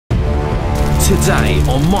Today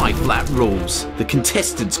on My Flat Rules, the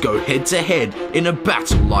contestants go head to head in a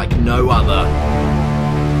battle like no other.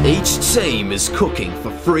 Each team is cooking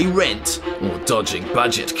for free rent or dodging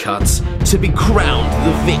budget cuts to be crowned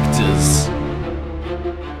the victors.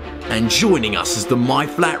 And joining us as the My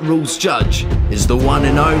Flat Rules judge is the one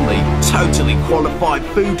and only totally qualified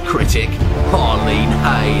food critic, Harleen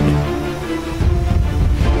Hayne.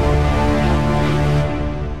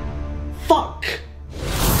 Fuck!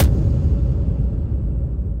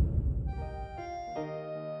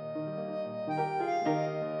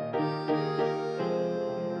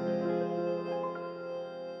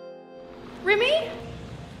 Remy?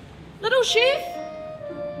 Little chef?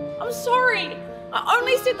 I'm sorry. I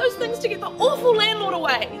only said those things to get the awful landlord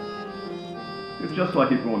away. It's just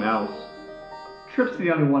like everyone else. Trip's the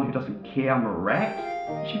only one who doesn't care I'm a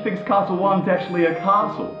rat. She thinks Castle One's actually a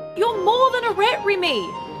castle. You're more than a rat, Remy.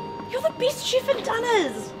 You're the best chef in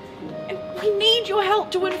Dunners. And we need your help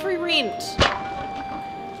to win free rent.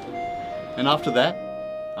 And after that,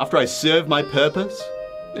 after I serve my purpose,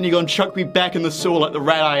 then you're gonna chuck me back in the sewer like the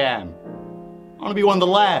rat I am. I wanna be one of the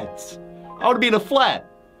lads. I wanna be in a flat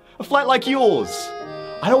like yours.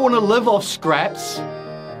 I don't wanna live off scraps.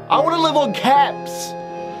 I wanna live on caps.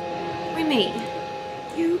 Remy,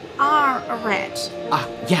 you are a rat.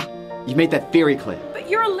 Yeah, you made that very clear. But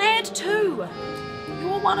you're a lad too.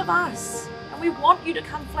 You're one of us. And we want you to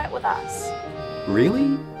come flat with us.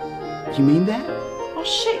 Really? You mean that? Oh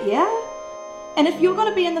shit, yeah? And if you're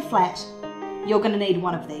gonna be in the flat, you're gonna need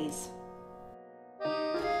one of these.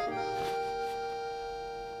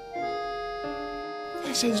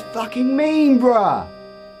 This is fucking mean, bruh.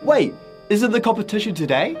 Wait, is it the competition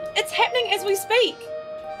today? It's happening as we speak.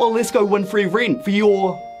 Well, let's go win free rent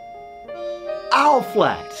for our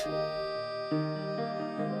flat.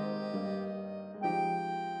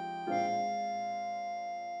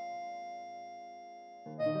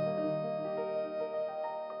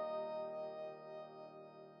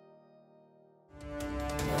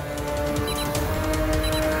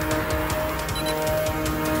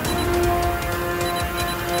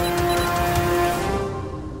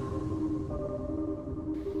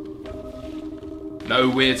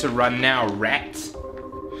 Nowhere to run now, rat.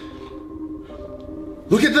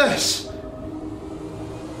 Look at this!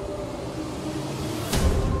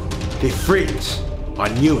 They're friends. I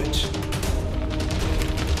knew it.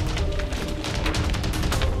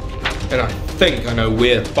 And I think I know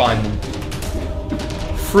where to find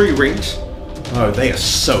them. Free rent? Oh, they are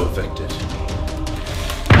so evicted.